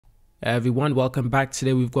Everyone, welcome back.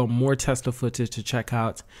 Today we've got more Tesla footage to check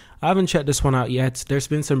out. I haven't checked this one out yet. There's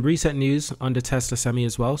been some recent news on the Tesla Semi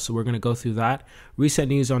as well, so we're going to go through that. Recent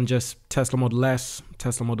news on just Tesla Model S,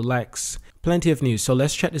 Tesla Model X, plenty of news. So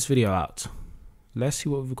let's check this video out. Let's see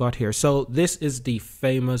what we've got here. So this is the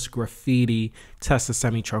famous graffiti Tesla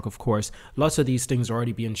Semi truck, of course. Lots of these things are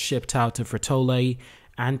already being shipped out to Frito-Lay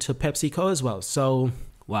and to PepsiCo as well. So,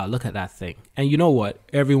 wow, look at that thing. And you know what?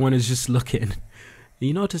 Everyone is just looking.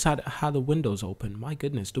 You notice how the windows open. My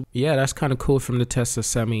goodness. Yeah, that's kind of cool from the Tesla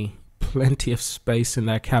Semi. Plenty of space in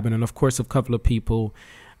that cabin. And of course, a couple of people,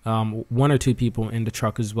 one or two people in the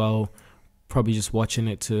truck as well, probably just watching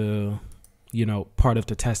it to, you know, part of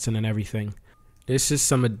the testing and everything. This is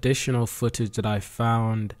some additional footage that I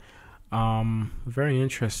found. Very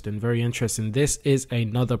interesting, very interesting. This is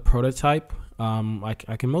another prototype. I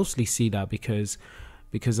can mostly see that because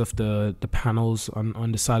of the panels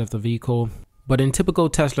on the side of the vehicle. But in typical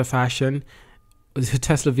Tesla fashion, the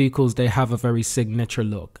Tesla vehicles, they have a very signature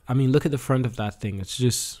look. I mean, look at the front of that thing. It's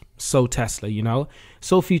just so Tesla, you know?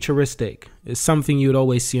 So futuristic. It's something you would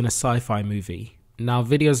always see in a sci-fi movie. Now,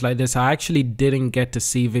 videos like this, I actually didn't get to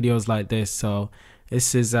see videos like this. So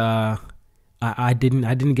this is, I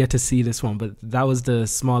didn't get to see this one, but that was the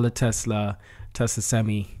smaller Tesla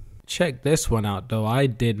Semi. Check this one out, though. I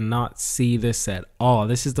did not see this at all.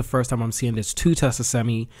 This is the first time I'm seeing this. Two Tesla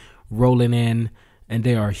Semi rolling in, and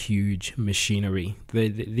they are huge machinery.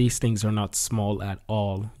 These things are not small at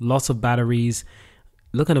all. Lots of batteries.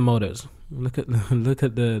 Look at the motors. Look at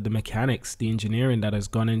the mechanics, the engineering that has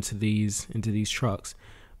gone into these trucks.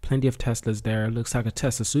 Plenty of Teslas there. Looks like a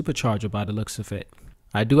Tesla supercharger by the looks of it.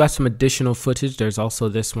 I do have some additional footage. There's also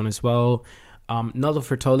this one as well. Another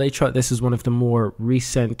Frito-Lay truck. This is one of the more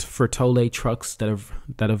recent Frito-Lay trucks that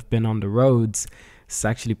have been on the roads. It's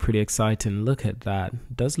actually pretty exciting. Look at that.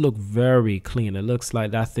 It does look very clean. It looks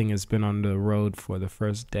like that thing has been on the road for the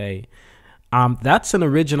first day. That's an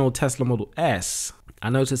original Tesla Model S. I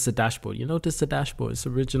noticed the dashboard. You notice the dashboard. It's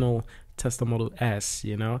original Tesla Model S,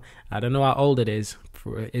 you know. I don't know how old it is.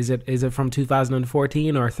 Is it from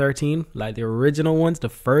 2014 or 13? Like the original ones, the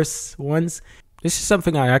first ones? This is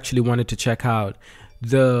something I actually wanted to check out.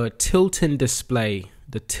 The tilting display.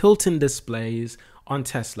 The tilting displays on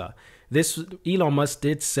Tesla. This, Elon Musk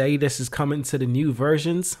did say this is coming to the new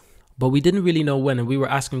versions, but we didn't really know when. And we were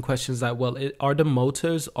asking questions like, well, are the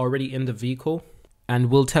motors already in the vehicle? And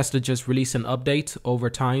will Tesla just release an update over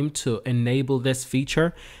time to enable this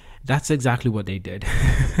feature? That's exactly what they did.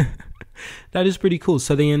 That is pretty cool.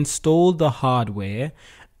 So they installed the hardware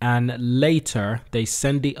and later they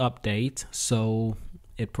send the update so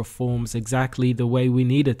it performs exactly the way we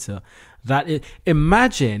need it to.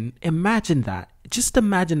 Imagine that. Just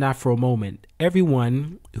imagine that for a moment.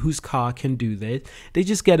 Everyone whose car can do this, they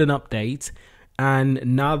just get an update and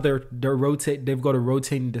now they've got a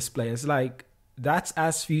rotating display. It's like, that's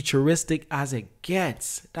as futuristic as it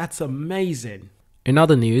gets. That's amazing. In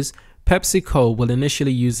other news, PepsiCo will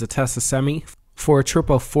initially use the Tesla Semi for a trip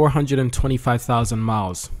of 425,000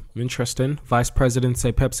 miles. Interesting. Vice President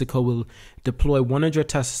say PepsiCo will deploy 100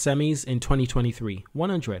 Tesla Semis in 2023.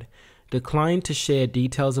 100. Declined to share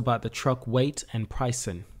details about the truck weight and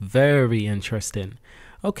pricing. Very interesting.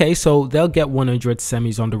 Okay, so they'll get 100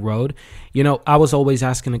 semis on the road. You know, I was always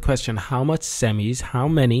asking the question, how much semis, how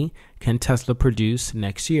many can Tesla produce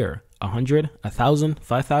next year? 100, 1,000,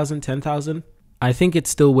 5,000, 10,000? I think it's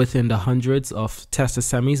still within the hundreds of Tesla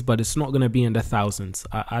semis, but it's not going to be in the thousands.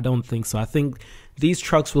 I don't think so. I think these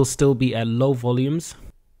trucks will still be at low volumes.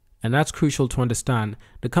 And that's crucial to understand.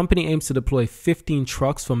 The company aims to deploy 15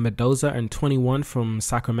 trucks from Mendoza and 21 from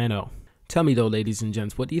Sacramento. Tell me though, ladies and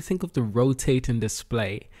gents, what do you think of the rotating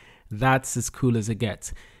display? That's as cool as it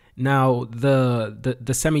gets. Now, the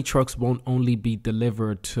semi-trucks won't only be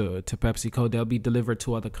delivered to PepsiCo. They'll be delivered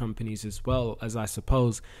to other companies as well, as I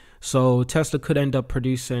suppose. So Tesla could end up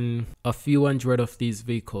producing a few hundred of these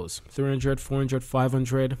vehicles. 300, 400,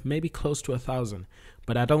 500, maybe close to 1,000.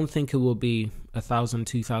 But I don't think it will be 1,000,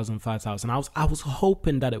 2,000, 5,000. I was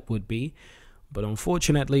hoping that it would be, but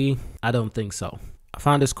unfortunately, I don't think so. I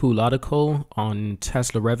found this cool article on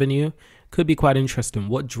Tesla revenue. Could be quite interesting.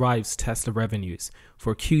 What drives Tesla revenues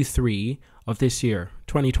for Q3 of this year,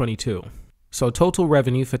 2022? So total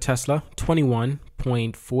revenue for Tesla,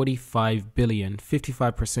 21.45 billion,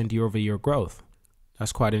 55% year-over-year growth.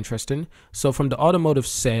 That's quite interesting. So from the automotive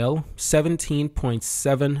sale,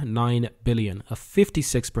 17.79 billion, a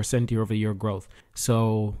 56% year-over-year growth.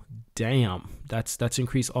 So damn, that's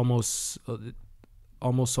increased almost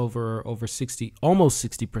over 60, almost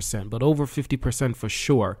 60%, but over 50% for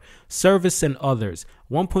sure. Service and others,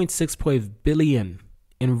 1.65 billion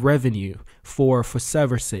in revenue for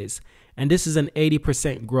services. And this is an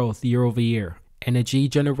 80% growth year over year. Energy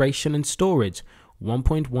generation and storage,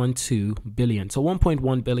 1.12 billion. So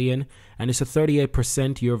 1.1 billion, and it's a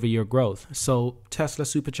 38% year over year growth. So Tesla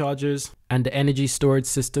superchargers and the energy storage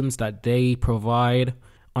systems that they provide.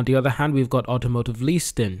 On the other hand, we've got automotive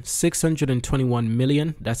leasing, 621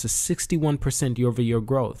 million. That's a 61% year over year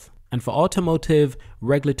growth. And for automotive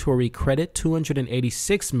regulatory credit,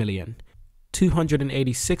 286 million.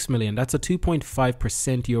 286 million. That's a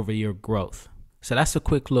 2.5% year over year growth. So that's a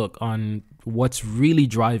quick look on what's really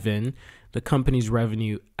driving the company's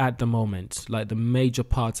revenue at the moment, like the major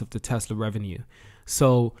parts of the Tesla revenue.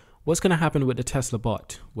 So what's going to happen with the Tesla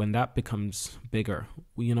bot when that becomes bigger?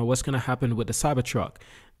 You know, what's going to happen with the Cybertruck,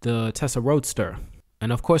 the Tesla Roadster?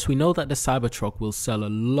 And of course, we know that the Cybertruck will sell a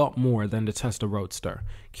lot more than the Tesla Roadster.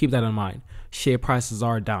 Keep that in mind. Share prices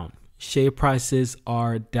are down. Share prices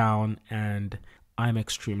are down, and I'm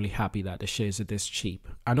extremely happy that the shares are this cheap.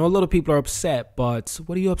 I know a lot of people are upset, but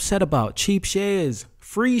what are you upset about? Cheap shares,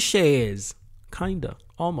 free shares, kinda,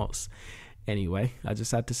 almost. Anyway, I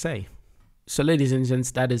just had to say. So ladies and gents,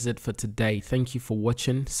 that is it for today. Thank you for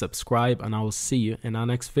watching. Subscribe, and I will see you in our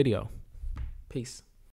next video. Peace.